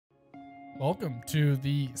Welcome to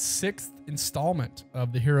the 6th installment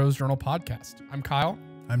of the Heroes Journal podcast. I'm Kyle.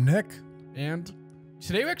 I'm Nick. And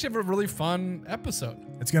today we actually have a really fun episode.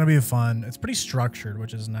 It's going to be fun. It's pretty structured,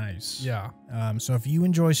 which is nice. Yeah. So if you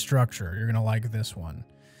enjoy structure, you're going to like this one.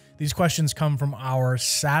 These questions come from our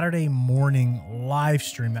Saturday morning live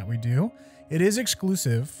stream that we do. It is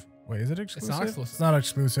exclusive. Wait, is it exclusive? It's not exclusive. It's not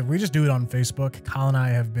exclusive. We just do it on Facebook. Kyle and I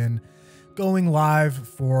have been going live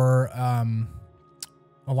for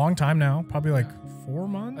a long time now, probably like 4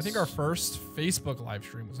 months. I think our first Facebook live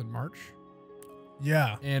stream was in March.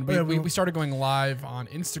 Yeah. And we started going live on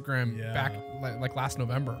Instagram back like last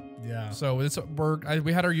November. Yeah. So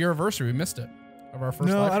we had our year anniversary. We missed it of our first live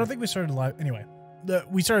No, stream. I don't think we started live. Anyway,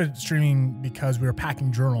 we started streaming because we were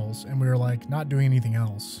packing journals and we were like not doing anything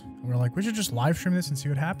else. And we were like, we should just live stream this and see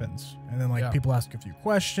what happens. And then like people ask a few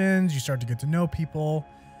questions. You start to get to know people.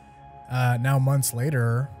 Now months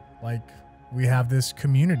later, like we have this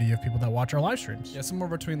community of people that watch our live streams. Yeah, somewhere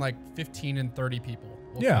between like 15 and 30 people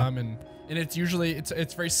will Yeah. come and it's usually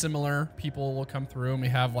it's very similar. People will come through and we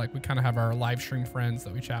kind of have our live stream friends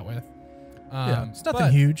that we chat with. Yeah, it's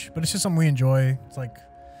nothing huge, but it's just something we enjoy. It's like,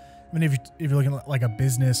 I mean, if you're looking at like a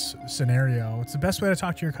business scenario, it's the best way to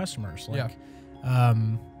talk to your customers. Like,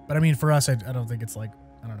 but I mean, for us, I don't think it's like,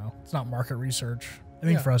 I don't know, it's not market research. I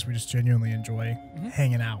think for us, we just genuinely enjoy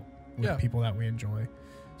hanging out with people that we enjoy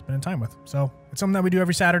spending time with. So it's something that we do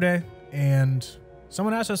every Saturday, and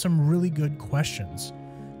someone asked us some really good questions,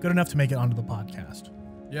 good enough to make it onto the podcast.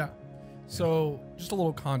 Yeah. So just a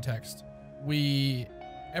little context. We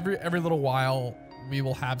every little while we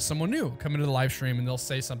will have someone new come into the live stream and they'll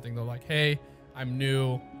say something. They're like, "Hey, I'm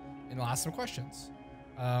new," and they'll ask some questions.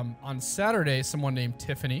 On Saturday, someone named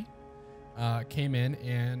Tiffany came in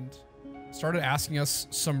and started asking us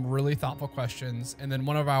some really thoughtful questions. And then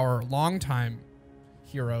one of our longtime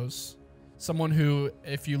heroes, someone who,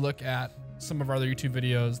 if you look at some of our other YouTube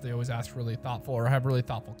videos, they always ask really thoughtful or have really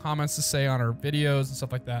thoughtful comments to say on our videos and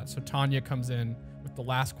stuff like that. So Tanya comes in with the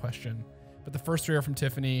last question, but the first three are from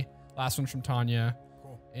Tiffany, last one's from Tanya.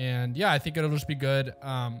 Cool. And yeah, I think it'll just be good.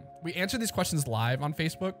 We answered these questions live on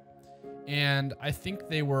Facebook, and I think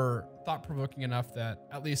they were thought-provoking enough that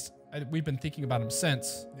at least we've been thinking about them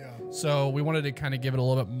since. Yeah. So we wanted to kind of give it a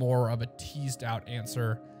little bit more of a teased out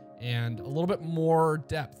answer and a little bit more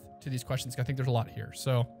depth to these questions. I think there's a lot here.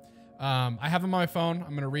 So I have them on my phone.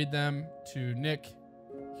 I'm going to read them to Nick,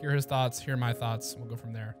 hear his thoughts, hear my thoughts. We'll go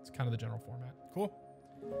from there. It's kind of the general format. Cool.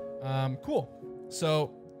 Cool.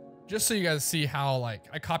 So just so you guys see how like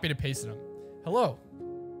I copied and pasted them. Hello.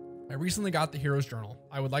 I recently got the Heroes Journal.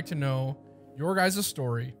 I would like to know your guys'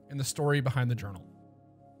 story and the story behind the journal.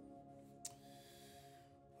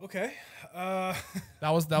 Okay. That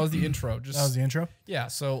was the intro. Just That was the intro? Yeah.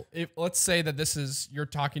 So let's say that you're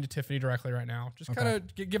talking to Tiffany directly right now. Just kind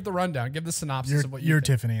of give the rundown, give the synopsis of what you're think.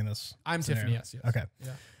 Tiffany in this. I'm scenario. Tiffany. Yes. Okay.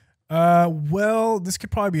 Yeah. Well, this could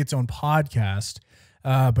probably be its own podcast.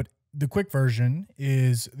 But the quick version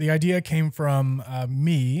is the idea came from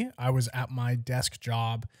me. I was at my desk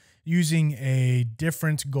job using a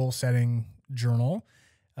different goal setting journal.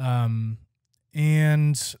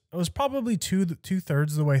 And it was probably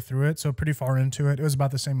two-thirds of the way through it, so pretty far into it. It was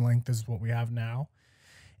about the same length as what we have now.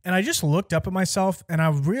 And I just looked up at myself, and I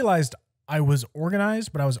realized I was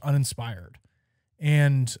organized, but I was uninspired.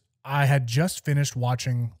 And I had just finished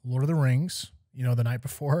watching Lord of the Rings, the night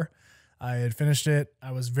before. I had finished it.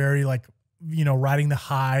 I was very riding the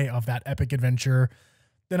high of that epic adventure.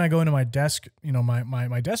 Then I go into my desk,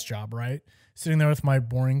 my desk job, right? Sitting there with my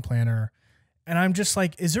boring planner. And I'm just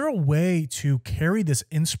like, is there a way to carry this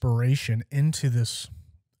inspiration into this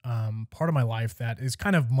part of my life that is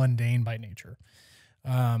kind of mundane by nature?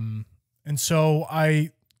 And so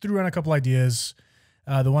I threw around a couple ideas.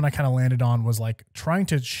 The one I kind of landed on was like trying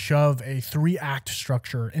to shove a 3-act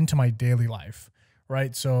structure into my daily life,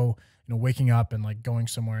 right? So, waking up and like going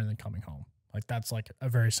somewhere and then coming home. Like that's like a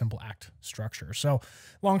very simple act structure. So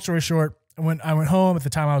long story short, when I went home at the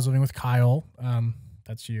time I was living with Kyle,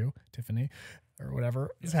 that's you, Tiffany, or whatever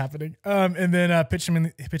is happening. And then pitched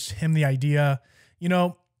him the idea.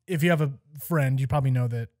 If you have a friend, you probably know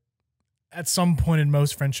that at some point in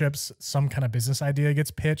most friendships, some kind of business idea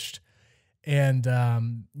gets pitched. And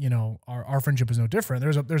our friendship is no different.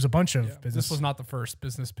 There's a bunch of business. This was not the first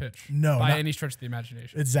business pitch. No, by any stretch of the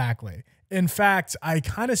imagination. Exactly. In fact, I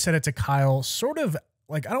kind of said it to Kyle, sort of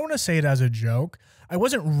like, I don't want to say it as a joke. I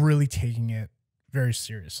wasn't really taking it very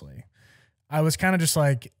seriously. I was kind of just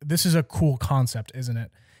like, this is a cool concept, isn't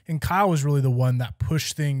it? And Kyle was really the one that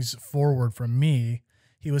pushed things forward from me.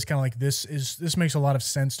 He was kind of like, this makes a lot of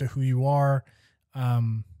sense to who you are.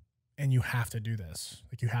 And you have to do this.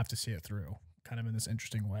 Like you have to see it through kind of in this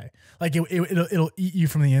interesting way. Like it'll eat you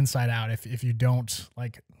from the inside out if you don't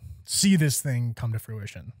like see this thing come to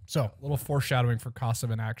fruition. So A little foreshadowing for cost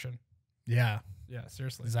of inaction. yeah, Yeah,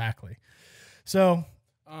 seriously. exactly. So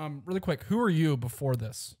Really quick, who were you before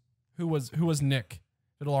this? Who was Nick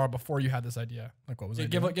Vitalara before you had this idea? like what was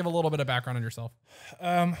Give a little bit of background on yourself.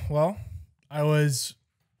 Well,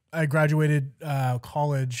 I graduated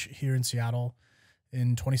college here in Seattle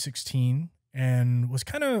in 2016 and was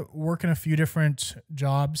kind of working a few different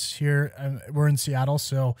jobs here. We're in Seattle,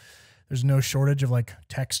 so there's no shortage of like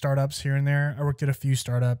tech startups here and there. I worked at a few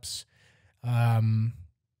startups. Never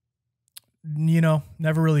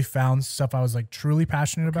really found stuff I was like truly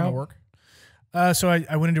passionate about. Kind of work. So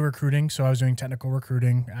I went into recruiting. So I was doing technical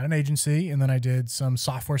recruiting at an agency, and then I did some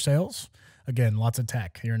software sales. Again, lots of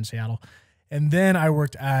tech here in Seattle. And then I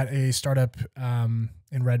worked at a startup in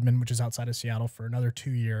Redmond, which is outside of Seattle, for another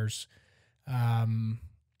 2 years, doing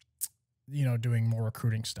more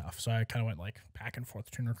recruiting stuff. So I kind of went like back and forth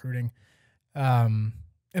between recruiting. And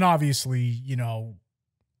obviously,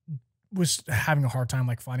 was having a hard time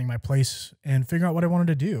like finding my place and figuring out what I wanted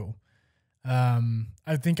to do.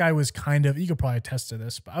 I think I was you could probably attest to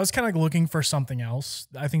this, but I was kind of like looking for something else.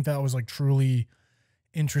 I think that was like truly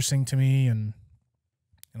interesting to me and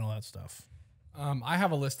all that stuff. I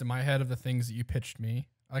have a list in my head of the things that you pitched me,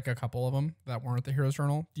 like a couple of them that weren't the Heroes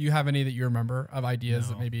Journal. Do you have any that you remember of ideas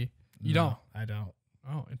that maybe you don't? I don't.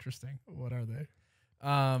 Oh, interesting. What are they?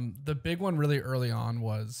 The big one really early on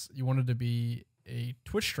was you wanted to be a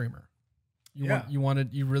Twitch streamer.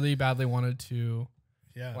 You really badly wanted to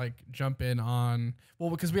like jump in on,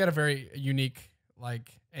 because we had a very unique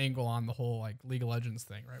like angle on the whole like League of Legends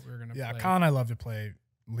thing, right? We were gonna play. Kyle and I love to play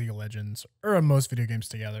League of Legends or most video games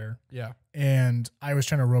together. Yeah. And I was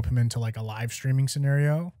trying to rope him into like a live streaming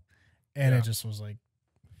scenario, and it just was like,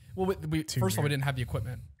 well, first of all, we didn't have the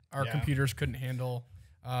equipment. Our computers couldn't handle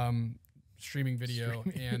streaming video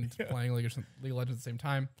and playing League of Legends at the same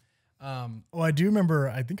time. Well, I do remember,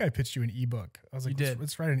 I think I pitched you an ebook. I was like,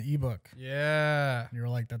 let's write an ebook. Yeah. And you were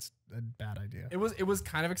like, that's a bad idea. It was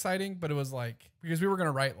kind of exciting, but it was like, because we were going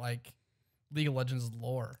to write like League of Legends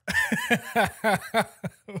lore.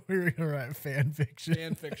 We were going to write fan fiction.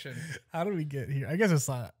 Fan fiction. How did we get here? I guess it's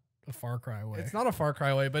not a far cry away. It's not a far cry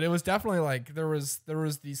away, but it was definitely like, there was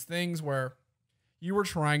these things where you were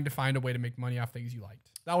trying to find a way to make money off things you liked.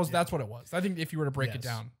 That's what it was. I think if you were to break it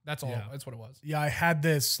down, that's all. That's what it was. Yeah, I had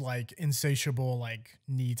this like insatiable like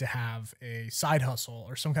need to have a side hustle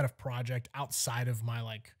or some kind of project outside of my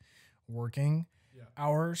like working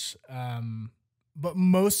hours. But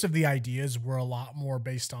most of the ideas were a lot more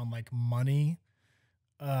based on like money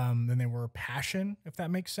than they were passion, if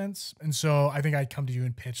that makes sense. And so I think I'd come to you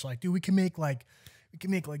and pitch like, dude, we can make like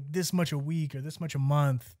this much a week or this much a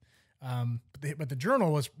month. But the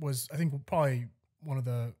journal was I think probably one of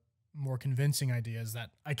the more convincing ideas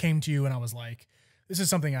that I came to you and I was like, this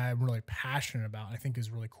is something I'm really passionate about. And I think is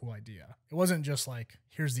a really cool idea. It wasn't just like,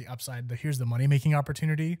 here's the upside, here's the money making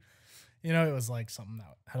opportunity. It was like something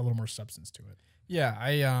that had a little more substance to it. Yeah.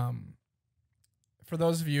 I, for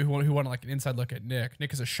those of you who want like an inside look at Nick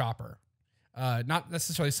is a shopper. Not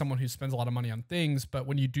necessarily someone who spends a lot of money on things, but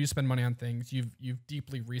when you do spend money on things, you've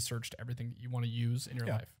deeply researched everything that you want to use in your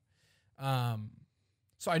life.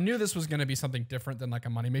 So I knew this was going to be something different than like a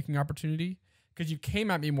money-making opportunity, because you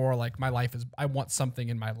came at me more like my life is, I want something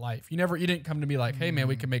in my life. You didn't come to me like, hey man,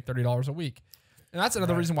 we can make $30 a week. And that's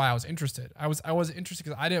another reason why I was interested. I was interested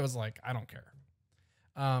because I was like, I don't care.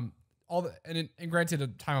 And granted,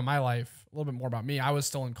 at the time of my life, a little bit more about me, I was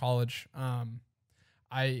still in college.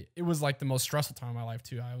 It was like the most stressful time of my life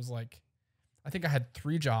too. I was like, I think I had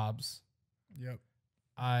 3 jobs. Yep.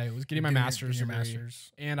 I was getting my master's degree,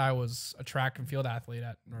 and I was a track and field athlete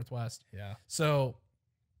at Northwest. Yeah. So,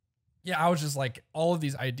 I was just like, all of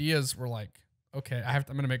these ideas were like, okay, I'm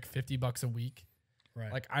going to make $50 a week.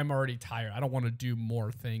 Right. Like, I'm already tired. I don't want to do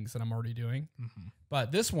more things that I'm already doing. Mm-hmm.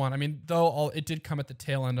 But this one, I mean, though it did come at the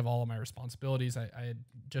tail end of all of my responsibilities. I had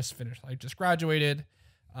just finished. I just graduated.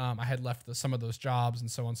 I had left some of those jobs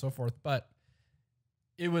and so on and so forth. But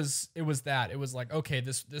it was that. It was like, okay,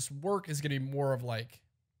 this work is going to be more of like,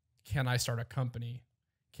 can I start a company?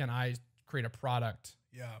 Can I create a product?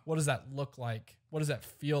 Yeah. What does that look like? What does that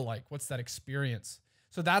feel like? What's that experience?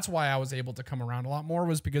 So that's why I was able to come around a lot more,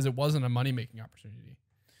 was because it wasn't a money-making opportunity.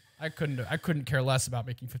 I couldn't care less about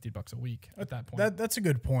making $50 a week at that point. That's a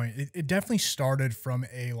good point. It definitely started from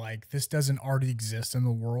a like, this doesn't already exist in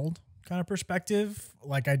the world kind of perspective.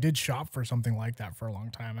 Like, I did shop for something like that for a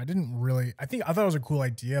long time. I thought it was a cool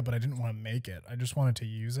idea, but I didn't want to make it. I just wanted to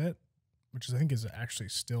use it, which I think is actually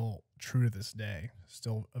still true to this day.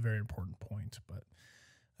 Still a very important point. But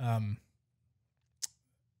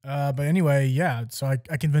But anyway, yeah. So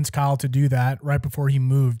I convinced Kyle to do that right before he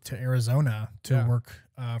moved to Arizona to work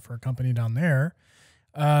for a company down there.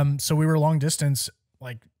 So we were long distance,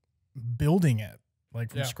 like building it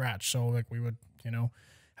like from scratch. So like we would,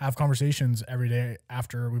 have conversations every day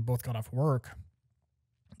after we both got off work.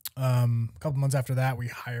 A couple months after that, we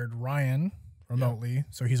hired Ryan remotely.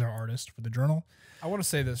 So he's our artist for the journal. I want to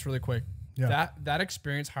say this really quick. Yeah. That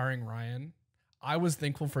experience hiring Ryan, I was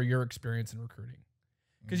thankful for your experience in recruiting.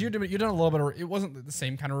 Because you've done a little bit of, it wasn't the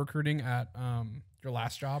same kind of recruiting at your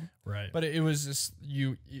last job. Right. But it was just,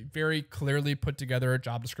 you very clearly put together a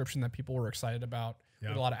job description that people were excited about.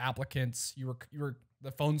 With a lot of applicants. You were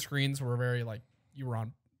the phone screens were very like,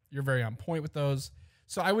 you're very on point with those.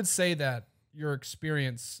 So I would say that your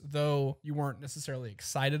experience, though you weren't necessarily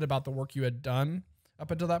excited about the work you had done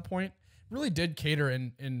up until that point, really did cater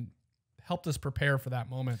and helped us prepare for that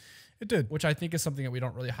moment. It did. Which I think is something that we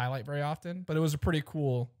don't really highlight very often, but it was pretty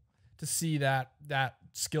cool to see that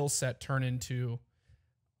skill set turn into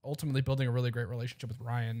ultimately building a really great relationship with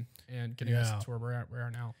Ryan and getting us to where we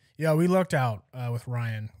are now. Yeah, we lucked out with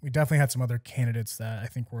Ryan. We definitely had some other candidates that I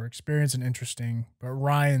think were experienced and interesting, but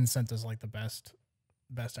Ryan sent us like the best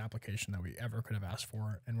application that we ever could have asked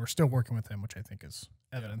for, and we're still working with him, which I think is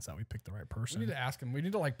evidence that we picked the right person. We need to ask him. We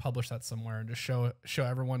need to like publish that somewhere and just show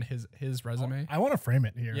everyone his resume. I want to frame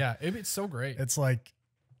it here. Yeah, it's so great. It's like,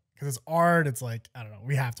 because it's art, it's like, I don't know,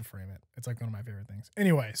 we have to frame it. It's like one of my favorite things.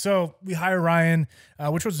 Anyway, so we hire Ryan,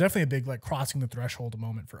 which was definitely a big like crossing the threshold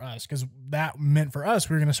moment for us, because that meant for us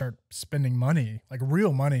we were going to start spending money, like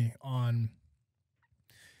real money, on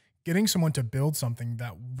getting someone to build something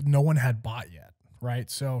that no one had bought yet. Right.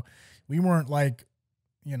 So we weren't like,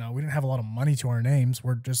 we didn't have a lot of money to our names.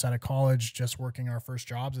 We're just out of college, just working our first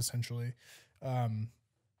jobs, essentially,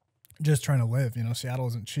 just trying to live. Seattle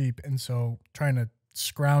isn't cheap. And so trying to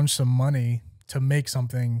scrounge some money to make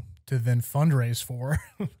something to then fundraise for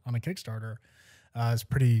on a Kickstarter is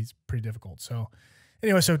pretty difficult. So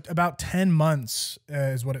anyway, so about 10 months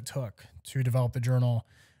is what it took to develop the journal.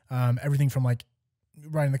 Everything from like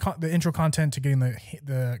writing the intro content to getting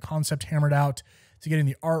the concept hammered out, to getting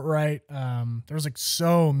the art right. There was like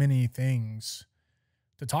so many things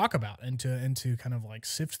to talk about and to kind of like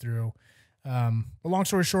sift through. But long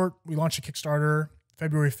story short, we launched a Kickstarter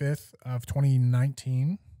February 5th of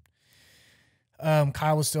 2019.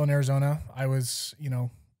 Kyle was still in Arizona. I was,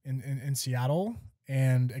 in Seattle,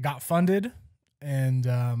 and it got funded.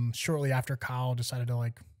 And shortly after, Kyle decided to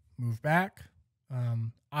like move back.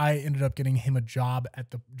 I ended up getting him a job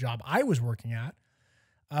at the job I was working at.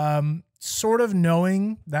 Sort of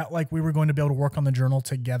knowing that like we were going to be able to work on the journal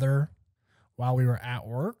together while we were at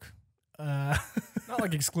work. Not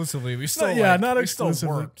like exclusively. We still not exclusively. Still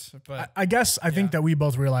worked, but I guess I think that we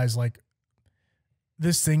both realized like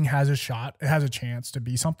this thing has a shot. It has a chance to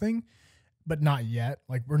be something, but not yet.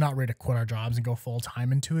 Like we're not ready to quit our jobs and go full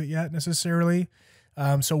time into it yet necessarily.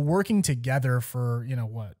 So working together for, 9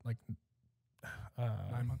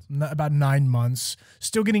 months. About 9 months,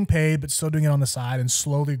 still getting paid, but still doing it on the side and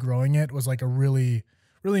slowly growing it was like a really,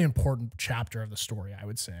 really important chapter of the story, I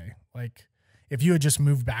would say. Like if you had just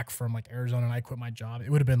moved back from like Arizona and I quit my job,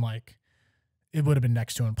 it would have been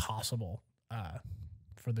next to impossible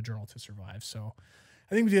for the journal to survive. So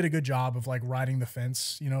I think we did a good job of like riding the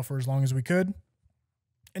fence, for as long as we could.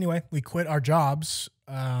 Anyway, we quit our jobs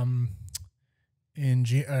in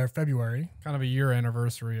February. Kind of a year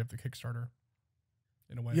anniversary of the Kickstarter.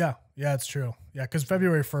 In a way. Yeah, it's true. Yeah, because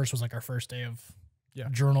February 1st was like our first day of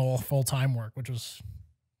journal full-time work, which was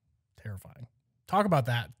terrifying. Talk about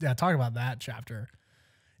that. Yeah, talk about that chapter.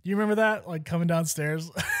 Do you remember that? Like coming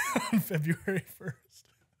downstairs on February 1st?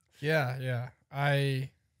 Yeah. I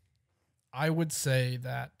would say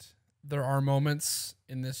that there are moments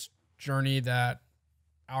in this journey that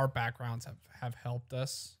our backgrounds have helped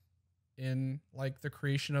us in like the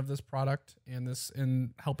creation of this product and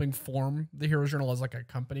in helping form the Heroes Journal as like a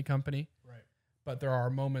company. Right. But there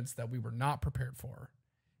are moments that we were not prepared for.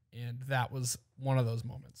 And that was one of those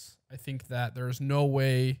moments. I think that there's no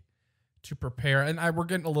way to prepare. And we're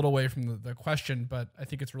getting a little away from the question, but I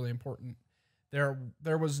think it's really important.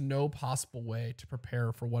 There was no possible way to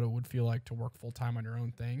prepare for what it would feel like to work full time on your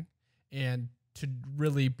own thing and to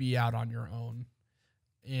really be out on your own.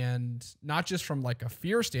 And not just from like a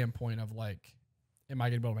fear standpoint of like, am I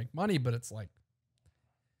going to be able to make money? But it's like,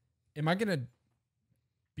 am I going to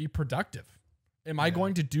be productive? Am I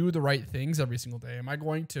going to do the right things every single day? Am I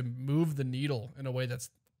going to move the needle in a way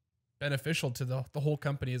that's beneficial to the whole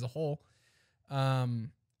company as a whole?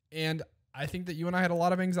 And I think that you and I had a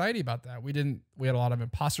lot of anxiety about that. We had a lot of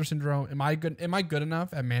imposter syndrome. Am I good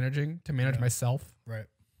enough at manage myself? Right.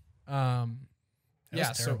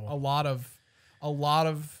 Yeah. So a lot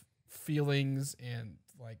of feelings and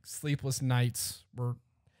like sleepless nights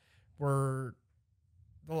were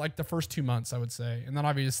like the first 2 months, I would say. And then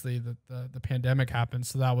obviously the pandemic happened.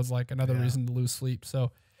 So that was like another reason to lose sleep.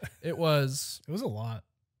 So it was a lot.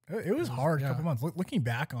 It was hard a couple months. Looking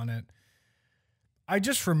back on it, I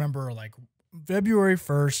just remember like February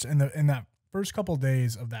 1st in that first couple of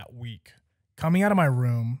days of that week, coming out of my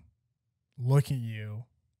room, looking at you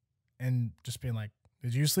and just being like,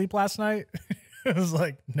 did you sleep last night? I was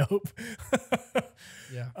like, nope.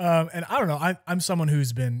 And I don't know. I'm someone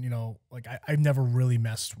who's been, like I've never really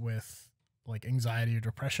messed with like anxiety or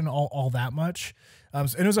depression all that much. And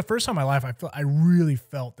it was the first time in my life I really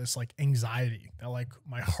felt this like anxiety that like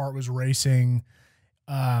my heart was racing.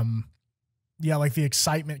 Like the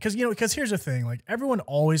excitement. Because here's the thing, like everyone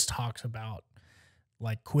always talks about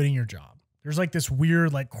like quitting your job. There's like this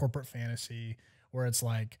weird like corporate fantasy where it's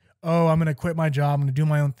like, oh, I'm going to quit my job. I'm going to do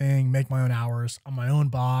my own thing, make my own hours. I'm my own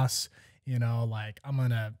boss. Like I'm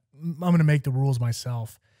going to make the rules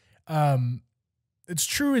myself. It's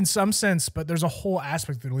true in some sense, but there's a whole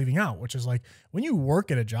aspect they're leaving out, which is like when you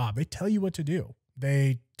work at a job, they tell you what to do.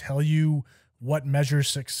 They tell you what measures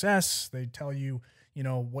success. They tell you,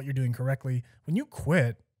 what you're doing correctly. When you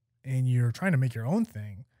quit and you're trying to make your own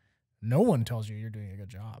thing, no one tells you you're doing a good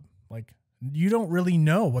job. Like you don't really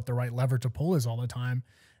know what the right lever to pull is all the time,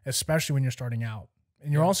 especially when you're starting out.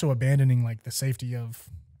 And you're also abandoning like the safety of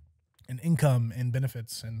an income and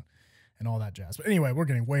benefits and all that jazz. But anyway, we're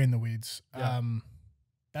getting way in the weeds. Yeah.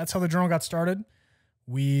 That's how the journal got started.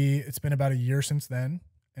 It's been about a year since then,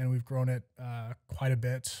 and we've grown it quite a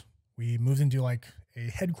bit. We moved into like a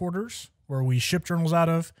headquarters where we ship journals out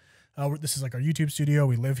of. This is like our YouTube studio.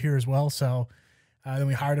 We live here as well. So then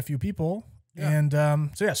we hired a few people. Yeah.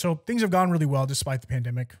 And so things have gone really well despite the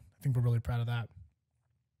pandemic. I think we're really proud of that.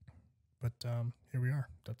 But here we are.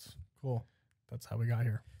 That's cool. That's how we got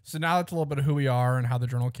here. So now that's a little bit of who we are and how the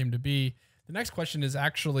journal came to be. The next question is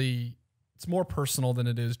actually, it's more personal than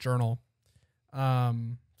it is journal.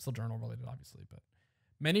 Still journal related, obviously, but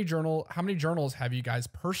how many journals have you guys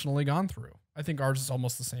personally gone through? I think ours is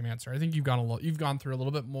almost the same answer. I think you've gone through a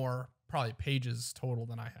little bit more, probably pages total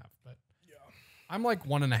than I have, but yeah, I'm like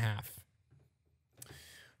 1.5.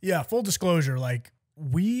 Yeah. Full disclosure. Like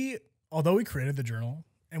although we created the journal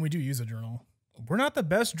and we do use a journal, we're not the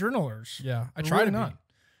best journalers. Yeah. I try to not.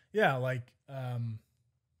 Yeah. Like,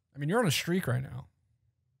 you're on a streak right now.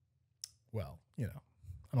 Well, I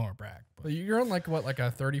don't want to brag, but you're on like what, like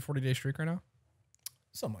a 30, 40 day streak right now?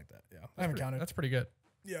 Something like that. Yeah. I haven't counted. That's pretty good.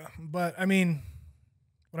 Yeah. But what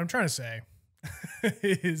I'm trying to say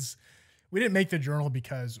is we didn't make the journal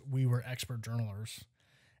because we were expert journalers,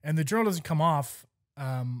 and the journal doesn't come off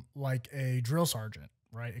like a drill sergeant,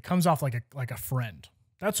 right? It comes off like a friend.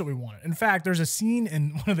 That's what we wanted. In fact, there's a scene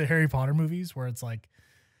in one of the Harry Potter movies where it's like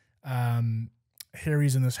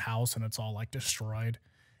Harry's in this house and it's all like destroyed,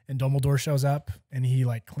 and Dumbledore shows up and he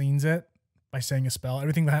like cleans it by saying a spell.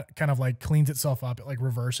 Everything that kind of like cleans itself up, it like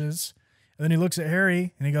reverses. And then he looks at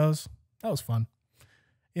Harry and he goes, "That was fun."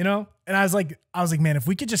 And I was like, man, if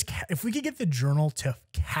we could get the journal to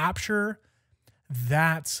capture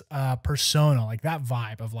that persona, like that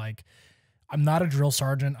vibe of like, I'm not a drill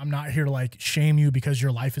sergeant. I'm not here to like shame you because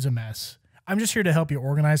your life is a mess. I'm just here to help you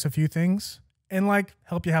organize a few things and like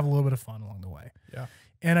help you have a little bit of fun along the way. Yeah.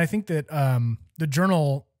 And I think that the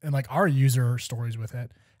journal and like our user stories with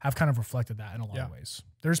it have kind of reflected that in a lot of ways.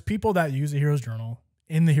 There's people that use the Heroes Journal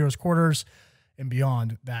in the Heroes Quarters and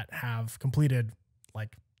beyond that have completed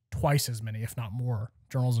like twice as many, if not more,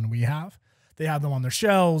 journals than we have. They have them on their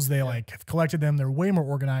shelves. They like have collected them. They're way more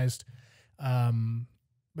organized.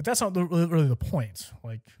 But that's not really the point.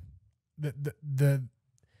 Like the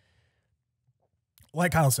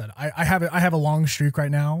like Kyle said, I have a long streak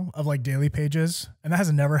right now of like daily pages, and that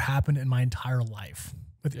has never happened in my entire life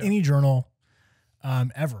with any journal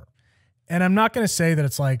ever. And I'm not going to say that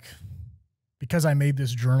it's like because I made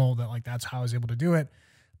this journal that like that's how I was able to do it.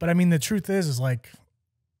 But the truth is like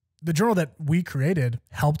the journal that we created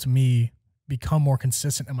helped me become more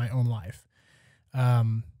consistent in my own life.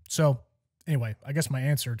 So anyway, I guess my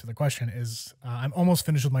answer to the question is I'm almost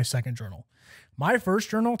finished with my second journal. My first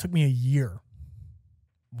journal took me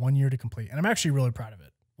 1 year to complete. And I'm actually really proud of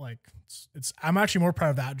it. Like I'm actually more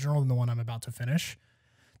proud of that journal than the one I'm about to finish.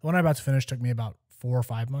 The one I'm about to finish took me about 4 or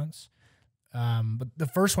 5 months. But the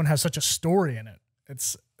first one has such a story in it.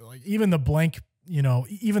 It's like even the blank,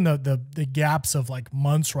 even the gaps of like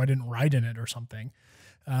months where I didn't write in it or something.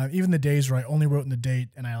 Even the days where I only wrote in the date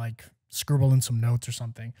and I like scribbled in some notes or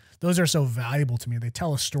something. Those are so valuable to me. They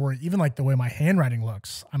tell a story. Even like the way my handwriting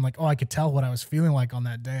looks. I'm like, oh, I could tell what I was feeling like on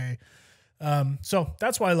that day. So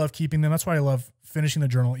that's why I love keeping them. That's why I love finishing the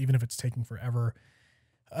journal, even if it's taking forever.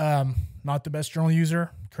 Not the best journal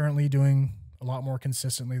user. Currently doing a lot more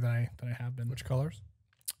consistently than I have been. Which colors?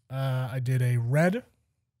 I did a red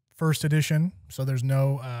first edition, so there's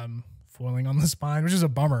no foiling on the spine, which is a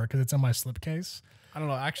bummer because it's in my slipcase. I don't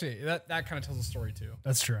know. Actually, that kind of tells a story too.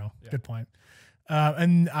 That's true. Yeah. Good point.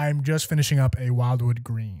 And I'm just finishing up a Wildwood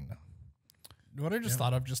Green. You know what I just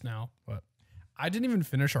thought of just now? What? I didn't even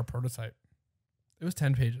finish our prototype. It was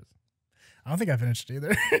 10 pages. I don't think I finished it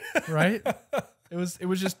either. Right? It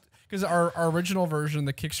was just because our original version,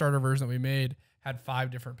 the Kickstarter version that we made, had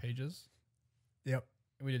 5 different pages. Yep.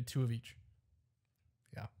 And we did 2 of each.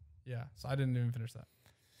 Yeah. Yeah. So I didn't even finish that.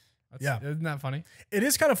 Yeah. Isn't that funny? It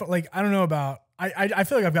is kind of like, I don't know about, I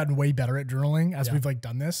feel like I've gotten way better at journaling as we've like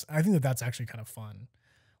done this. I think that that's actually kind of fun.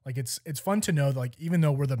 Like it's fun to know that like, even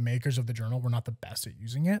though we're the makers of the journal, we're not the best at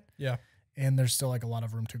using it. Yeah. And there's still like a lot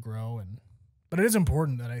of room to grow. But it is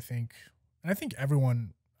important that I think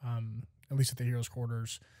everyone, at least at the Heroes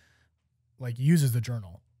Quarters, like uses the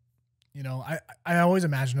journal. You know, I always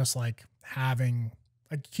imagine us like having,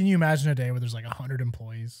 like, can you imagine a day where there's like 100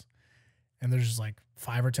 employees and there's just like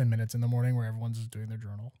 5 or 10 minutes in the morning where everyone's just doing their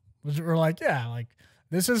journal? We're like, yeah, like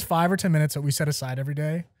this is 5 or 10 minutes that we set aside every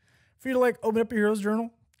day for you to like open up your Heroes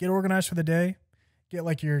journal, get organized for the day, get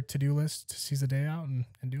like your to-do list to seize the day out and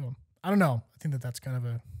do them. I don't know. I think that that's kind of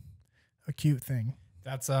a cute thing.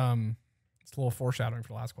 That's it's a little foreshadowing for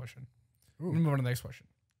the last question. Ooh. I'm gonna move on to the next question.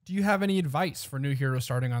 Do you have any advice for new heroes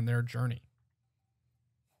starting on their journey?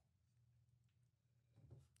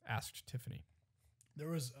 Asked Tiffany. There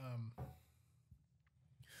were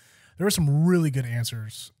some really good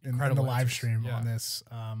answers in the live stream on this.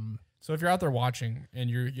 So if you're out there watching and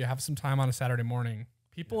you have some time on a Saturday morning,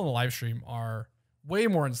 people in the live stream are way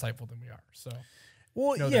more insightful than we are. So,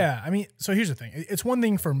 well, yeah. I mean, so here's the thing. It's one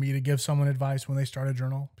thing for me to give someone advice when they start a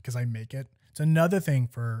journal because I make it. It's another thing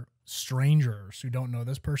for strangers who don't know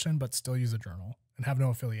this person but still use a journal and have no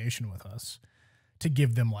affiliation with us to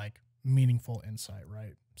give them like meaningful insight,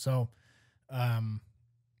 right? So,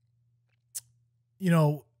 you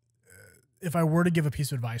know, if I were to give a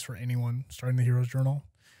piece of advice for anyone starting the Heroes Journal,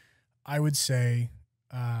 I would say,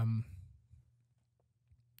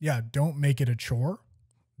 don't make it a chore.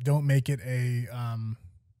 Don't make it a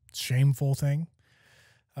shameful thing.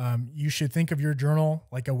 You should think of your journal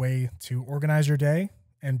like a way to organize your day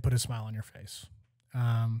and put a smile on your face.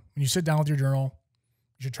 When you sit down with your journal,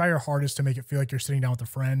 you should try your hardest to make it feel like you're sitting down with a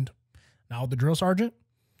friend, not with the drill sergeant.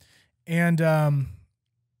 And,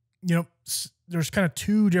 you know, there's kind of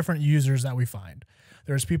 2 different users that we find.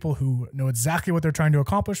 There's people who know exactly what they're trying to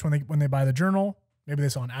accomplish when they buy the journal. Maybe they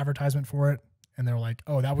saw an advertisement for it and they're like,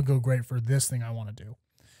 oh, that would go great for this thing I want to do.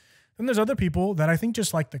 Then there's other people that I think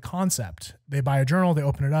just like the concept. They buy a journal, they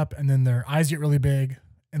open it up, and then their eyes get really big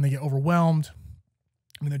and they get overwhelmed.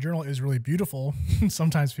 I mean, the journal is really beautiful.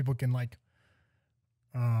 Sometimes people can like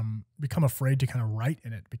become afraid to kind of write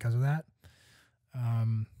in it because of that.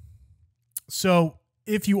 So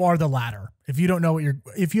if you are the latter, if you have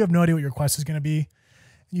no idea what your quest is going to be,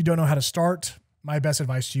 you don't know how to start, my best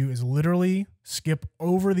advice to you is literally skip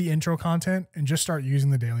over the intro content and just start using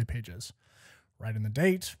the daily pages. Write in the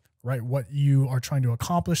date, write what you are trying to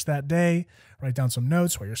accomplish that day, write down some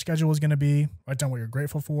notes, what your schedule is going to be, write down what you're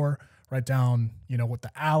grateful for, write down, you know, what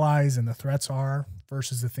the allies and the threats are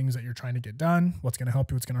versus the things that you're trying to get done, what's going to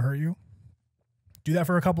help you, what's going to hurt you. Do that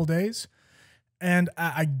for a couple of days. And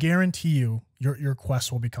I guarantee you, your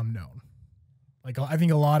quest will become known. Like, I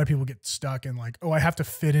think a lot of people get stuck in like, oh, I have to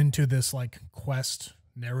fit into this like quest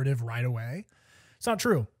narrative right away. It's not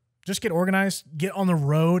true. Just get organized, get on the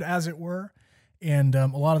road as it were. And a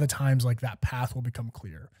lot of the times like that path will become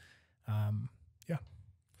clear. Yeah.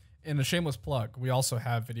 And a shameless plug, we also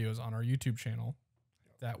have videos on our YouTube channel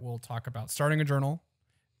that will talk about starting a journal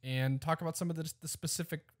and talk about some of the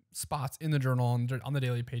specific spots in the journal and on the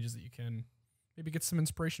daily pages that you can maybe get some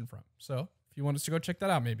inspiration from. So if you want us to go check that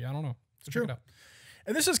out, maybe, I don't know. So check it out.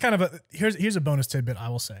 And this is kind of here's a bonus tidbit I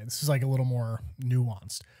will say. This is like a little more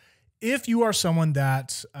nuanced. If you are someone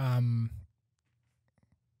that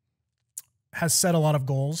has set a lot of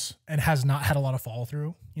goals and has not had a lot of follow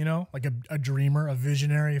through, you know, like a dreamer, a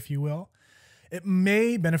visionary, if you will, it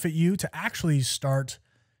may benefit you to actually start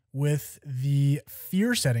with the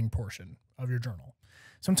fear setting portion of your journal.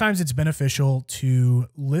 Sometimes it's beneficial to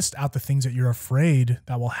list out the things that you're afraid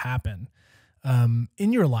that will happen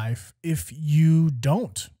in your life if you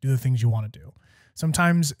don't do the things you want to do.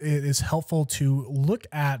 Sometimes it is helpful to look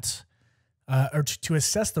at or to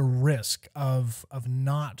assess the risk of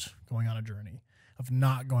not going on a journey, of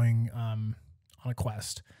not going on a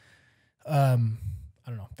quest. I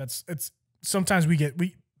don't know. sometimes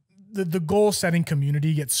the goal setting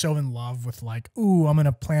community gets so in love with like, ooh, I'm going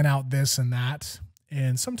to plan out this and that.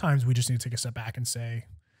 And sometimes we just need to take a step back and say,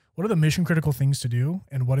 what are the mission critical things to do?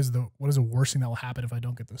 And what is the worst thing that will happen if I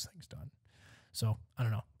don't get those things done? So I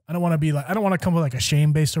don't know. I don't want to come with like a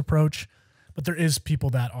shame-based approach, but there is people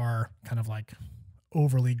that are kind of like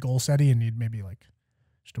overly goal setting and need maybe like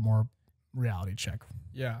just a more reality check.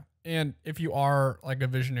 Yeah. And if you are like a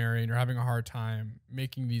visionary and you're having a hard time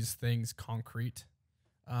making these things concrete,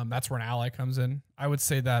 that's where an ally comes in. I would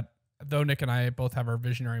say that though Nick and I both have our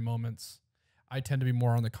visionary moments, I tend to be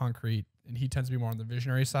more on the concrete and he tends to be more on the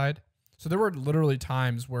visionary side. So there were literally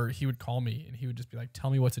times where he would call me and he would just be like, tell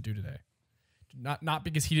me what to do today. Not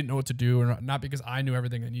because he didn't know what to do or not because I knew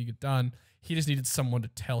everything that needed to get done. He just needed someone to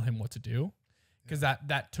tell him what to do because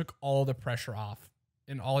that took all the pressure off.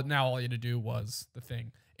 And all you had to do was the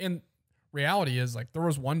thing. And reality is like there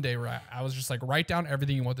was one day where I was just like, write down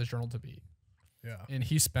everything you want this journal to be. Yeah. And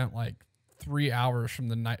he spent like 3 hours from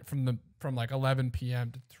like 11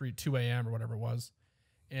 p.m. to 2 a.m. or whatever it was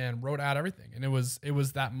and wrote out everything. And it was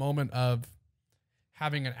that moment of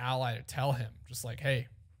having an ally to tell him just like, hey,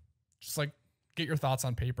 just like get your thoughts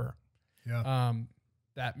on paper. Yeah.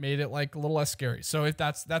 That made it like a little less scary. So if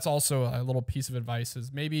that's also a little piece of advice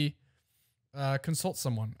is maybe consult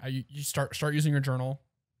someone. You start using your journal.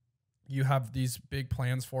 You have these big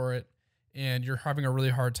plans for it and you're having a really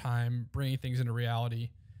hard time bringing things into reality.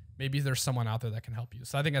 Maybe there's someone out there that can help you.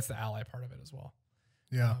 So I think that's the ally part of it as well.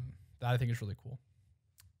 Yeah. That I think is really cool.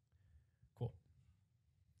 Cool.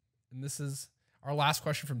 And this is our last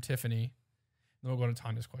question from Tiffany. Then we'll go to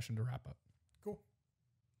Tanya's question to wrap up. Cool.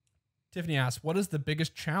 Tiffany asks, what is the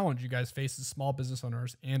biggest challenge you guys face as small business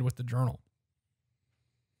owners and with the journal?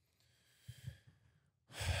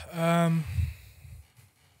 Our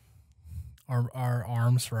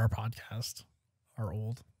arms for our podcast are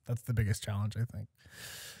old. That's the biggest challenge, I think.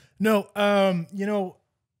 No, I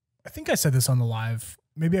think I said this on the live.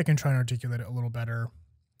 Maybe I can try and articulate it a little better.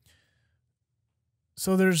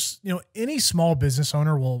 So there's, any small business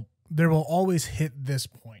owner will always hit this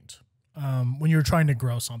point when you're trying to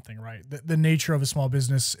grow something, right? The nature of a small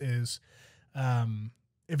business is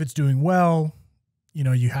if it's doing well,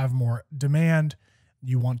 you have more demand,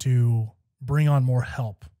 you want to bring on more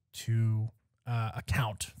help to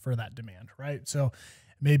account for that demand, right? So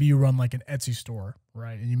maybe you run like an Etsy store,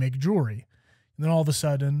 right? And you make jewelry. And then all of a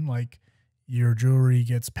sudden, like your jewelry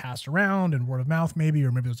gets passed around and word of mouth maybe,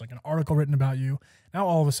 or maybe there's like an article written about you. Now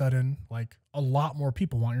all of a sudden, like a lot more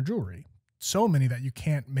people want your jewelry. So many that you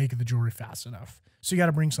can't make the jewelry fast enough. So you got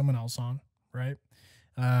to bring someone else on, right?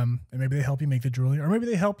 And maybe they help you make the jewelry, or maybe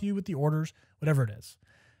they help you with the orders, whatever it is.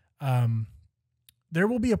 There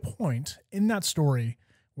will be a point in that story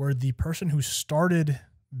where the person who started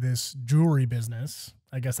this jewelry business,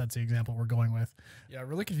 I guess that's the example we're going with. Yeah,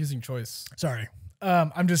 really confusing choice. Sorry.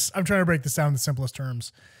 I'm trying to break this down in the simplest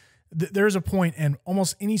terms. There's a point in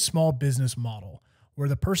almost any small business model where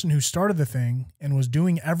the person who started the thing and was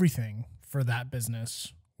doing everything for that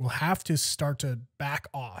business will have to start to back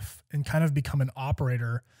off and kind of become an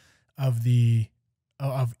operator of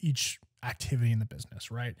each activity in the business,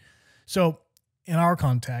 right? So in our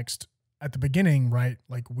context, at the beginning, right,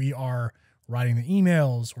 like we are writing the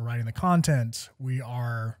emails, we're writing the content, we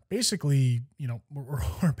are basically,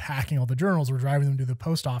 we're packing all the journals, we're driving them to the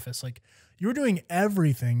post office. Like you're doing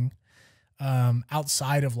everything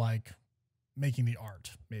outside of like making the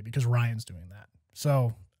art, maybe because Ryan's doing that.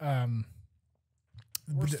 So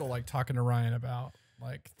we're still like talking to Ryan about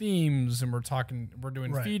like themes and we're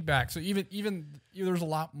doing right. feedback. So even there's a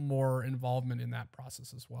lot more involvement in that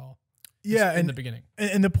process as well. Yeah. In the beginning.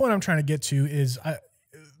 And the point I'm trying to get to is at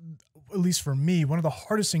least for me, one of the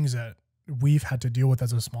hardest things that we've had to deal with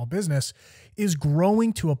as a small business is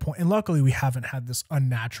growing to a point. And luckily we haven't had this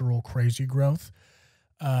unnatural, crazy growth.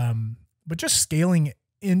 But just scaling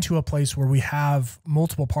into a place where we have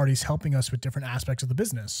multiple parties helping us with different aspects of the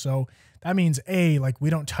business. So that means A, like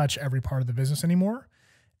we don't touch every part of the business anymore.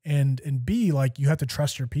 And B, like you have to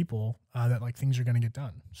trust your people that like things are going to get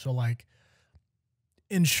done. So like,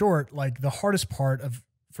 in short, like the hardest part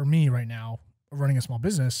for me right now of running a small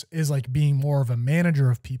business is like being more of a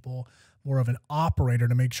manager of people, more of an operator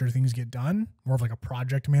to make sure things get done, more of like a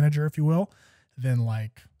project manager, if you will, than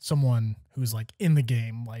like someone who's like in the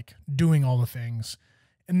game, like doing all the things.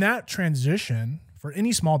 And that transition for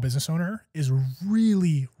any small business owner is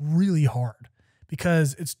really, really hard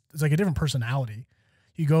because it's like a different personality.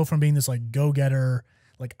 You go from being this like go-getter,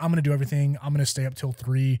 like I'm going to do everything, I'm going to stay up till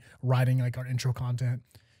 3 writing like our intro content,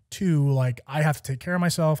 to like I have to take care of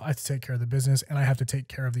myself, I have to take care of the business, and I have to take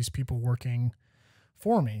care of these people working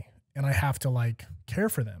for me, and I have to like care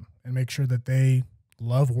for them and make sure that they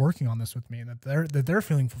love working on this with me and that they're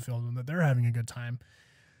feeling fulfilled and that they're having a good time,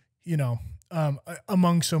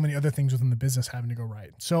 among so many other things within the business having to go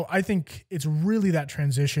right. So I think it's really that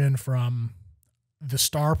transition from the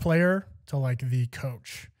star player to like the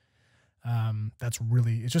coach.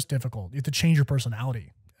 It's just difficult. You have to change your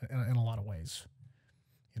personality in a lot of ways,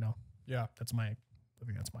 Yeah. I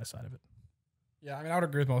think that's my side of it. Yeah. I mean, I would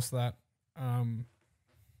agree with most of that.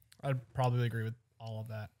 I'd probably agree with all of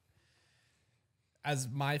that as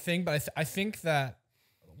my thing. But I think that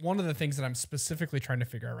one of the things that I'm specifically trying to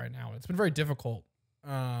figure out right now, it's been very difficult,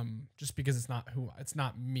 just because it's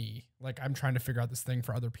not me. Like I'm trying to figure out this thing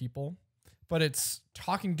for other people, but it's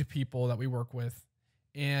talking to people that we work with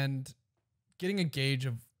and getting a gauge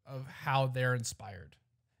of how they're inspired.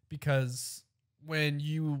 Because when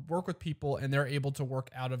you work with people and they're able to work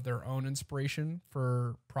out of their own inspiration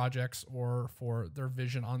for projects or for their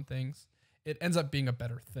vision on things, it ends up being a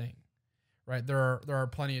better thing, right? There are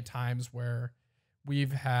plenty of times where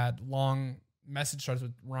we've had long message threads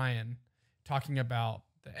with Ryan talking about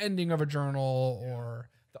the ending of a journal or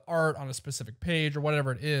the art on a specific page or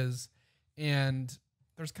whatever it is. And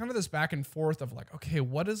there's kind of this back and forth of like, okay,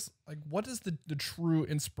 what is the true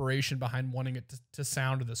inspiration behind wanting it to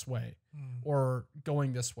sound this way or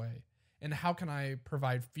going this way? And how can I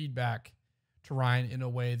provide feedback to Ryan in a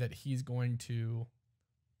way that that's going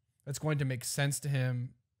to make sense to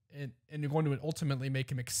him and going to ultimately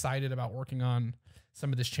make him excited about working on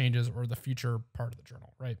some of these changes or the future part of the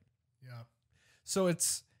journal, right? Yeah. So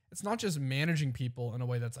it's not just managing people in a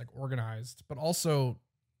way that's like organized, but also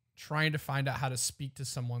trying to find out how to speak to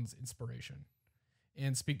someone's inspiration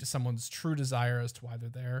and speak to someone's true desire as to why they're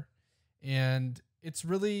there. And it's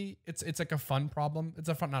really, it's like a fun problem. Not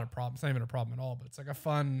a problem. It's not even a problem at all, but it's like a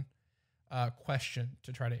fun question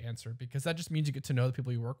to try to answer, because that just means you get to know the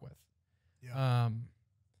people you work with. Yeah.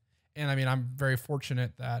 And I mean, I'm very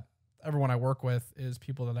fortunate that everyone I work with is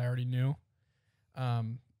people that I already knew.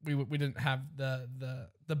 We didn't have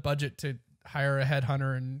the budget to hire a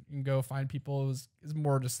headhunter and go find people. It was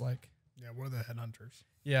more just like, yeah, we're the headhunters.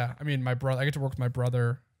 Yeah. I mean, I get to work with my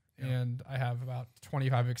brother, and I have about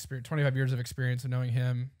 25 years of experience of knowing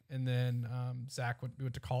him. And then Zach, we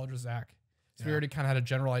went to college with Zach. So we already kind of had a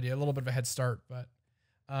general idea, a little bit of a head start, but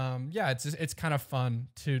it's kind of fun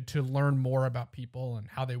to learn more about people and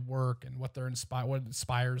how they work and what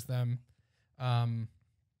inspires them.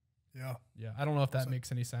 Yeah. I don't know if that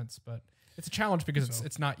makes any sense, but it's a challenge because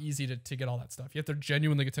it's not easy to get all that stuff. You have to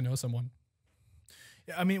genuinely get to know someone.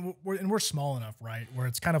 Yeah, I mean, we're small enough, right? Where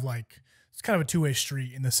it's kind of a two-way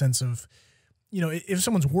street in the sense of, if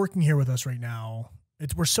someone's working here with us right now,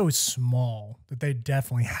 we're so small that they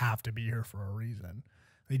definitely have to be here for a reason.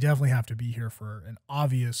 They definitely have to be here for an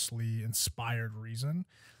obviously inspired reason.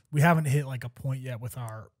 We haven't hit like a point yet with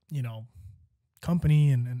our,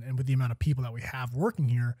 company and with the amount of people that we have working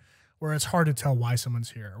here, where it's hard to tell why someone's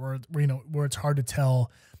here, where it's hard to tell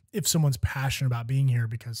if someone's passionate about being here,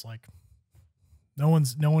 because like no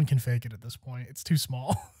one can fake it at this point. It's too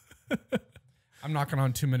small. I'm knocking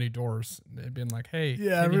on too many doors. They've been like, "Hey,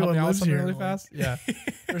 yeah, can you help me out with something really like, fast?" Yeah,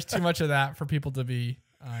 there's too much of that for people to be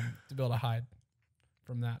able to hide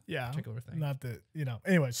from that particular thing. Not that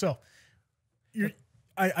Anyway, so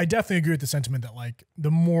I definitely agree with the sentiment that like the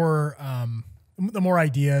more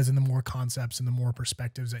ideas and the more concepts and the more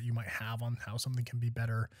perspectives that you might have on how something can be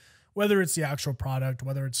better, whether it's the actual product,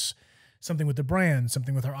 whether it's something with the brand,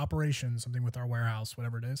 something with our operations, something with our warehouse,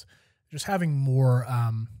 whatever it is, just having more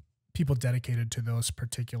people dedicated to those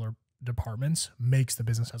particular departments makes the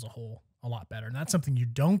business as a whole a lot better. And that's something you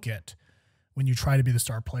don't get when you try to be the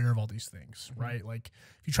star player of all these things, right? Like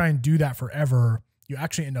if you try and do that forever, you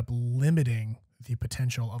actually end up limiting the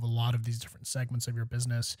potential of a lot of these different segments of your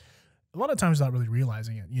business. A lot of times not really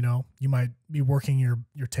realizing it. You might be working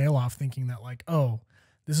your tail off thinking that like, oh,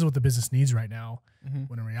 this is what the business needs right now.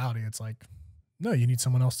 When in reality, it's like, no, you need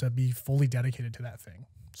someone else to be fully dedicated to that thing.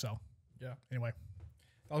 So yeah. Anyway,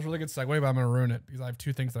 that was a really good segue, but I'm going to ruin it because I have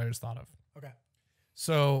two things that I just thought of. Okay.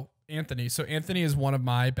 So Anthony is one of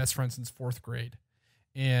my best friends since 4th grade,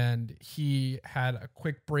 and he had a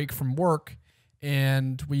quick break from work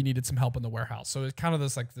and we needed some help in the warehouse. So it's kind of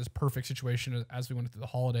this perfect situation as we went through the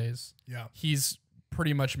holidays. Yeah. He's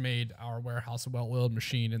pretty much made our warehouse a well-oiled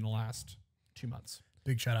machine in the last 2 months.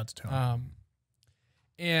 Big shout out to Tony.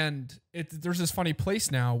 And there's this funny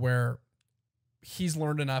place now where he's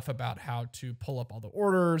learned enough about how to pull up all the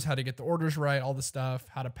orders, how to get the orders right, all the stuff,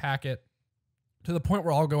 how to pack it, to the point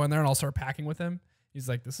where I'll go in there and I'll start packing with him. He's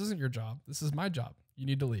like, "This isn't your job. This is my job. You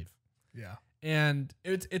need to leave." Yeah. And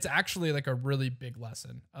it's actually like a really big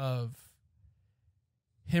lesson of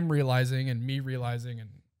him realizing and me realizing and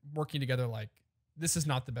working together. Like, this is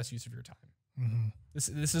not the best use of your time. Mm-hmm.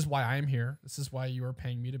 This is why I am here. This is why you are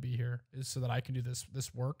paying me to be here, is so that I can do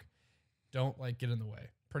this work. Don't like get in the way,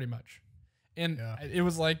 pretty much. And it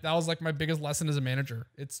was like, that was like my biggest lesson as a manager.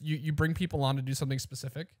 It's you bring people on to do something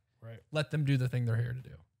specific, right? Let them do the thing they're here to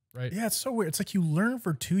do. Right. Yeah. It's so weird. It's like you learn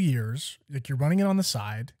for 2 years, like you're running it on the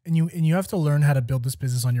side, and you have to learn how to build this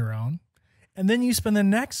business on your own. And then you spend the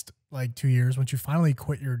next like 2 years, once you finally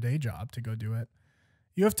quit your day job to go do it,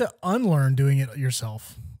 you have to unlearn doing it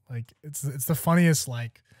yourself. Like it's the funniest,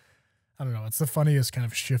 like, I don't know. It's the funniest kind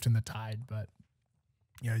of shift in the tide, but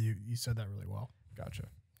yeah, you said that really well. Gotcha.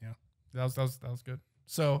 Yeah. That was good.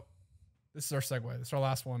 So this is our segue. This is our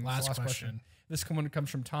last one. Last question. This one comes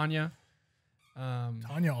from Tanya.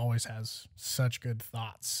 Tanya always has such good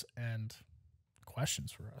thoughts and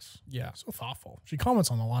questions for us. Yeah. So thoughtful. She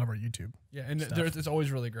comments on a lot of our YouTube. Yeah. And stuff. it's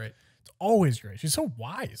always really great. It's always great. She's so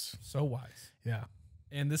wise. So wise. Yeah.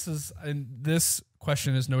 And this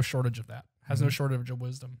question is no shortage of that. Has no shortage of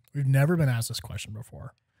wisdom. We've never been asked this question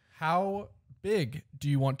before. How big do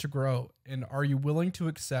you want to grow? And are you willing to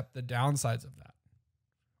accept the downsides of that?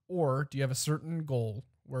 Or do you have a certain goal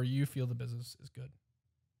where you feel the business is good?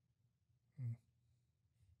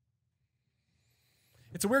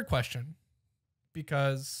 It's a weird question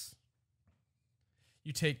because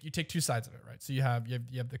you take two sides of it, right? So you have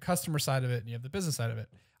the customer side of it and you have the business side of it.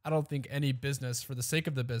 I don't think any business, for the sake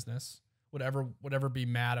of the business, would ever be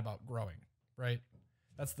mad about growing, right?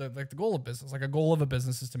 That's the goal of business. Like, a goal of a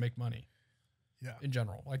business is to make money. Yeah. In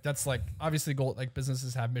general, like, that's like, obviously goal, like,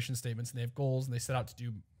 businesses have mission statements and they have goals and they set out to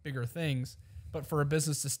do bigger things. But for a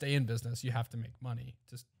business to stay in business, you have to make money.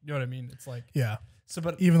 Just, you know what I mean? It's like, yeah. So,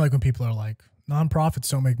 but even like when people are like, nonprofits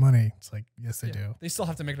don't make money, it's like, yes, they do. They still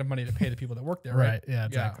have to make enough money to pay the people that work there, right? Yeah,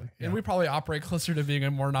 exactly. Yeah. And we probably operate closer to being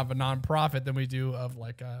more of a nonprofit than we do of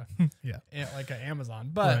like a like an Amazon.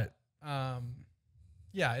 But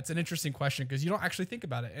yeah, it's an interesting question because you don't actually think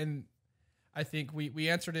about it. And I think we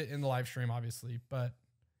answered it in the live stream, obviously, but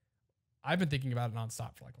I've been thinking about it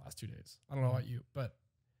nonstop for like the last 2 days. I don't know about you, but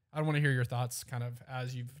I want to hear your thoughts kind of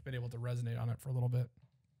as you've been able to resonate on it for a little bit.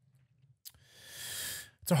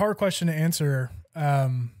 It's a hard question to answer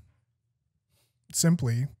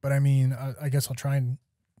simply, but I mean, I guess I'll try and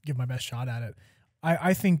give my best shot at it.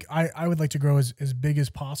 I think I would like to grow as big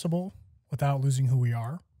as possible without losing who we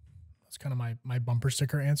are. That's kind of my bumper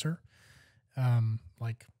sticker answer.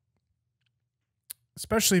 Like,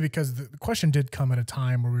 especially because the question did come at a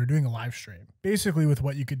time where we were doing a live stream, basically with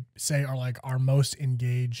what you could say are like our most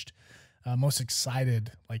engaged, most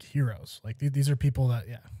excited, like, heroes. Like, these are people that,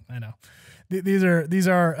 yeah, I know. These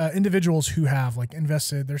are individuals who have like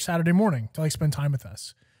invested their Saturday morning to like spend time with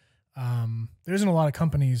us. There isn't a lot of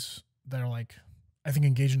companies that are like, I think,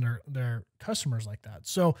 engaging their customers like that.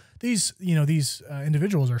 So these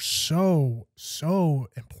individuals are so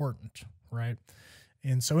important, right?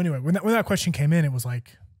 And so anyway, when that question came in, it was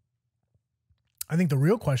like, I think the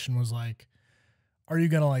real question was like, are you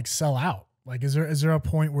gonna like sell out? Like, is there a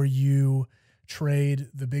point where you trade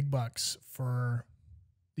the big bucks for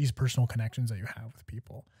these personal connections that you have with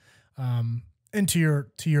people? And to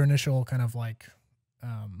your initial kind of like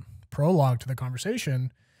prologue to the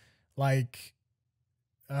conversation, like,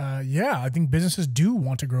 yeah, I think businesses do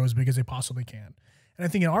want to grow as big as they possibly can. And I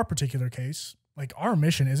think in our particular case, like, our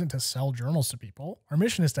mission isn't to sell journals to people. Our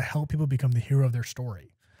mission is to help people become the hero of their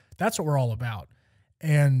story. That's what we're all about.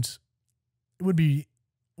 And it would be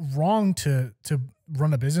wrong to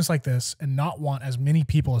run a business like this and not want as many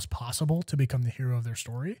people as possible to become the hero of their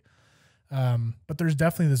story. But there's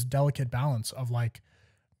definitely this delicate balance of like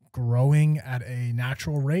growing at a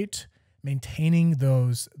natural rate, maintaining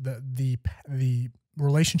the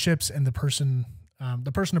relationships and the person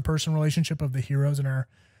to person relationship of the heroes in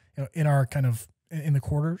our kind of in the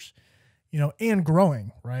quarters, and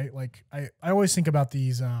growing, right? Like, I always think about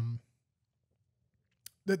these,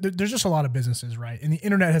 there's just a lot of businesses, right? And the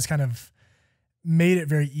internet has kind of made it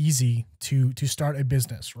very easy to start a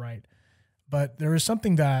business, right? But there is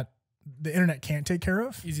something that the internet can't take care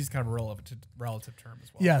of. Easy is kind of a relative term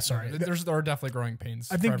as well. Yeah, sorry. There are definitely growing pains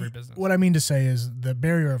for every business. What I mean to say is the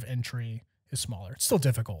barrier of entry is smaller. It's still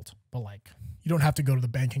difficult, but like, you don't have to go to the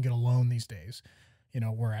bank and get a loan these days,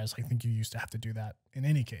 whereas I think you used to have to do that in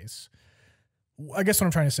any case. I guess what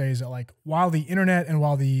I'm trying to say is that, like, while the internet and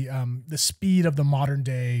while the speed of the modern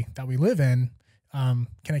day that we live in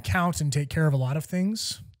can account and take care of a lot of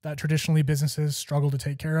things that traditionally businesses struggle to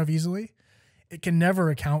take care of easily, it can never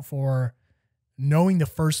account for knowing the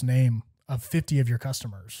first name of 50 of your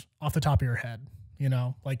customers off the top of your head,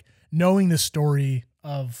 like knowing the story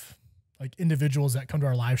of like individuals that come to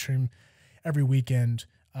our live stream every weekend,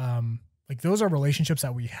 like Like those are relationships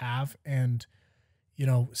that we have. And, you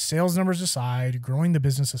know, sales numbers aside, growing the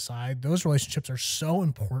business aside, those relationships are so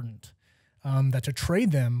important that to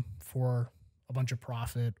trade them for a bunch of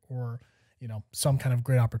profit or, you know, some kind of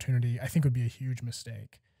great opportunity, I think would be a huge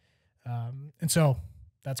mistake. And so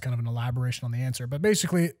that's kind of an elaboration on the answer. But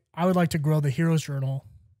basically, I would like to grow the Hero's Journal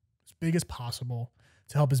as big as possible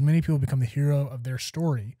to help as many people become the hero of their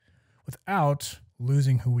story without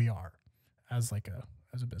losing who we are as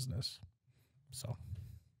a business. So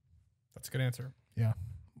that's a good answer. Yeah.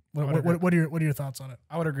 What are your thoughts on it?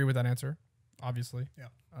 I would agree with that answer, obviously. Yeah.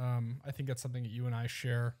 I think that's something that you and I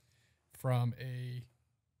share from a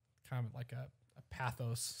kind of like a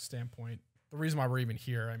pathos standpoint. The reason why we're even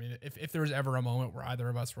here, I mean, if there was ever a moment where either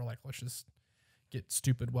of us were like, let's just get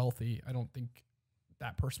stupid wealthy, I don't think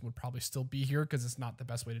that person would probably still be here because it's not the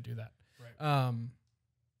best way to do that. Right.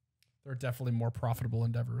 There are definitely more profitable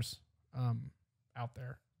endeavors out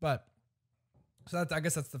there, but so that's, I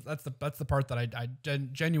guess that's the part that I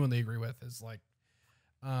genuinely agree with is like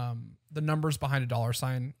the numbers behind a dollar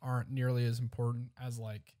sign aren't nearly as important as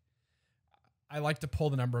like I like to pull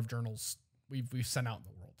the number of journals we've sent out in the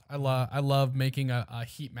world. I love making a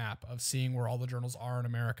heat map of seeing where all the journals are in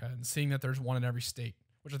America and seeing that there's one in every state,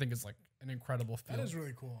 which I think is like an incredible feeling. That is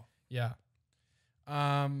really cool. Yeah.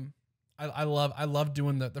 I love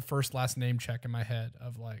doing the first last name check in my head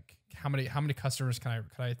of like how many customers can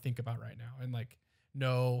I think about right now and like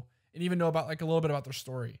know and even know about like a little bit about their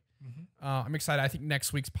story. Mm-hmm. I'm excited. I think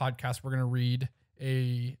next week's podcast we're gonna read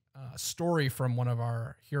a story from one of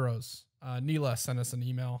our heroes. Neela sent us an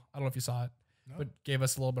email. I don't know if you saw it, but gave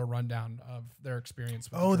us a little bit of rundown of their experience.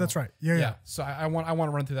 With oh, that's right. Yeah. So I want to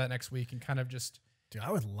run through that next week and kind of just. Dude,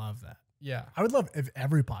 I would love that. Yeah. I would love if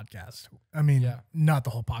every podcast, I mean, not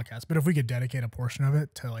the whole podcast, but if we could dedicate a portion of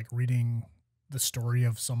it to like reading the story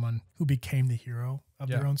of someone who became the hero of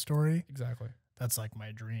their own story. Exactly. That's like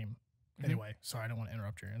my dream. Mm-hmm. Anyway, sorry, I don't want to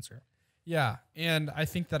interrupt your answer. Yeah. And I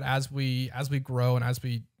think that as we grow and as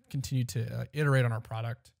we continue to iterate on our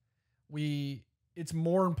product, it's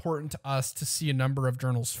more important to us to see a number of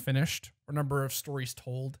journals finished or number of stories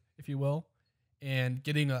told, if you will, and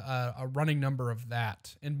getting a running number of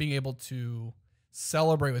that and being able to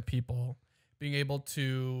celebrate with people, being able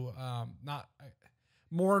to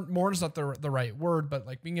more is not the right word, but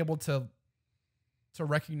like being able to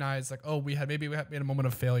recognize like, oh, we had a moment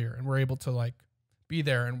of failure and we're able to like be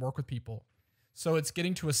there and work with people. So it's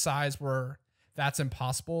getting to a size where that's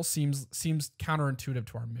impossible seems counterintuitive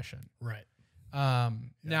to our mission. Right.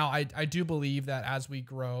 Now I do believe that as we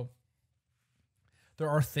grow, there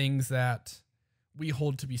are things that we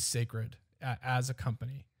hold to be sacred as a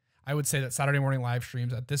company. I would say that Saturday morning live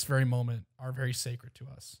streams at this very moment are very sacred to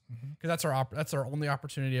us because that's our only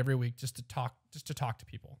opportunity every week just to talk to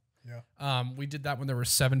people. Yeah. We did that when there were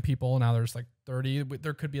 7 people. Now there's like 30.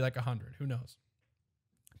 There could be like 100. Who knows?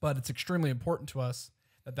 But it's extremely important to us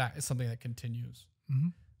that is something that continues.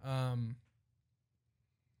 Mm-hmm.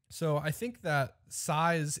 So I think that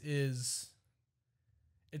size is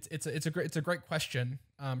it's a great question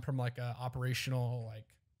from like a operational, like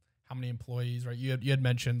how many employees, right? You had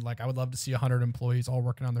mentioned like I would love to see 100 employees all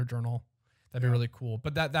working on their journal. That'd be really cool.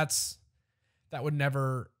 But that would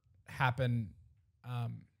never happen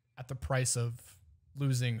at the price of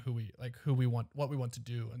losing what we want to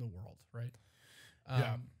do in the world, right?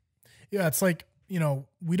 Yeah, it's like, you know,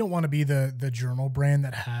 we don't want to be the journal brand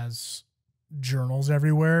that has journals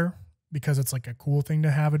everywhere because it's like a cool thing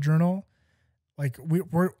to have a journal. Like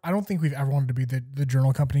I don't think we've ever wanted to be the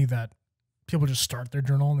journal company that people just start their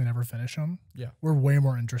journal and they never finish them. Yeah. We're way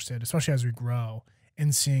more interested, especially as we grow,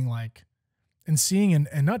 in seeing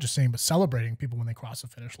and not just saying, but celebrating people when they cross the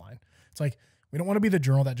finish line. It's like, we don't want to be the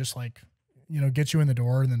journal that just like, you know, gets you in the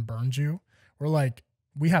door and then burns you. We're like,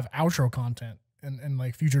 we have outro content and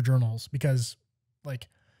like future journals because like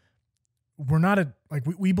we're not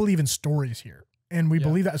we believe in stories here. And we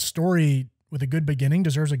believe that a story with a good beginning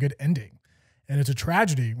deserves a good ending. And it's a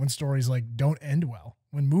tragedy when stories like don't end well,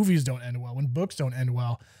 when movies don't end well, when books don't end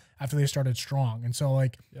well after they started strong. And so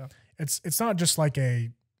like, it's not just like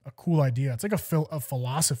a cool idea. It's like a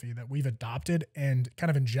philosophy that we've adopted and kind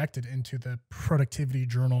of injected into the productivity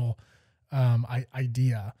journal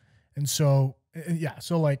idea. And so,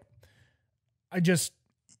 so like, I just,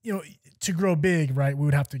 you know, to grow big, right, we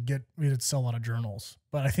would sell a lot of journals.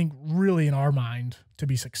 But I think really in our mind, to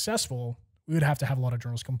be successful, we would have to have a lot of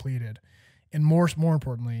journals completed. And more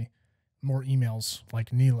importantly, more emails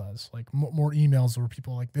like Neela's, like more emails where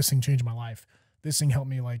people like, this thing changed my life. This thing helped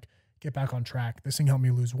me like get back on track. This thing helped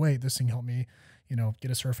me lose weight. This thing helped me, you know,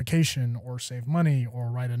 get a certification or save money or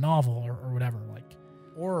write a novel or whatever. Like,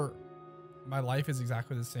 or my life is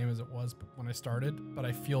exactly the same as it was when I started, but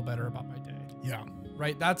I feel better about my day. Yeah.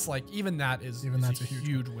 Right. That's like, even that's a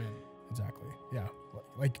huge win. Exactly. Yeah.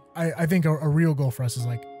 Like I think a real goal for us is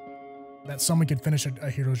like that someone could finish a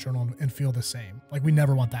hero's journal and feel the same. Like we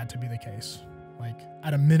never want that to be the case. Like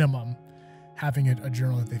at a minimum, having a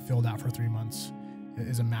journal that they filled out for 3 months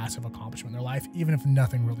is a massive accomplishment in their life, even if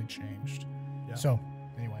nothing really changed. Yeah. So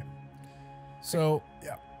anyway. So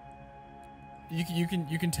yeah. You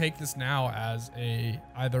can take this now as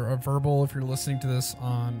either a verbal, if you're listening to this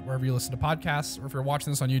on wherever you listen to podcasts, or if you're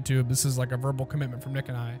watching this on YouTube, this is like a verbal commitment from Nick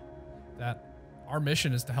and I that our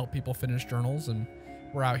mission is to help people finish journals, and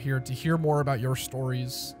we're out here to hear more about your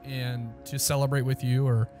stories and to celebrate with you,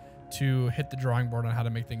 or to hit the drawing board on how to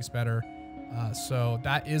make things better. So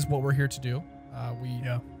that is what we're here to do.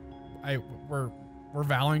 We're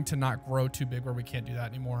vowing to not grow too big where we can't do that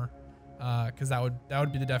anymore. Because that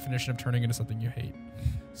would be the definition of turning into something you hate.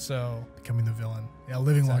 So becoming the villain. Yeah,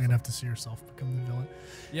 living long enough to see yourself become the villain.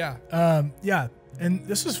 Yeah. Yeah. And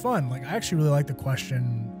this is fun. Like I actually really like the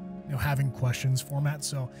question, having questions format.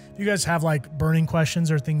 So if you guys have like burning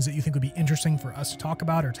questions or things that you think would be interesting for us to talk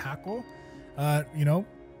about or tackle, throw them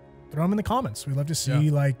in the comments. We'd love to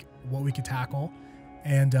see like what we could tackle.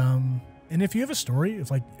 And if you have a story,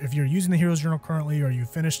 if you're using the Heroes Journal currently, or you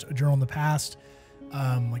finished a journal in the past,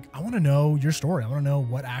 I want to know your story. I want to know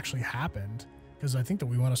what actually happened, because I think that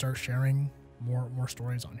we want to start sharing more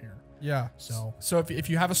stories on here. Yeah. So if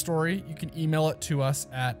you have a story, you can email it to us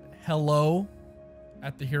at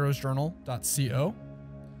hello@theheroesjournal.co.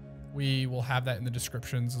 We will have that in the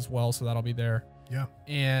descriptions as well, so that'll be there. Yeah.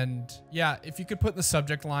 And yeah, if you could put in the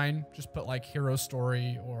subject line, just put like hero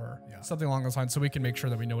story or something along those lines, so we can make sure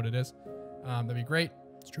that we know what it is. That'd be great.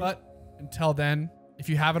 But until then, if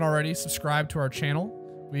you haven't already, subscribe to our channel.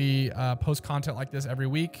 We post content like this every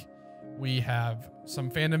week. We have some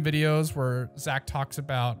fandom videos where Zach talks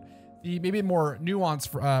about the maybe more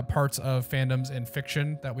nuanced parts of fandoms and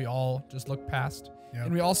fiction that we all just look past. Yep.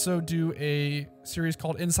 And we also do a series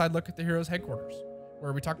called Inside Look at the Heroes Headquarters,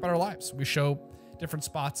 where we talk about our lives. We show different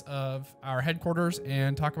spots of our headquarters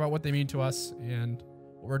and talk about what they mean to us and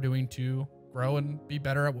what we're doing to grow and be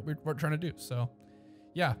better at what we're trying to do. So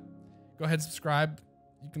yeah, go ahead and subscribe.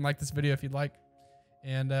 You can like this video if you'd like.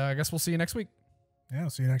 And I guess we'll see you next week. Yeah, I'll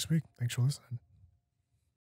see you next week. Thanks for listening.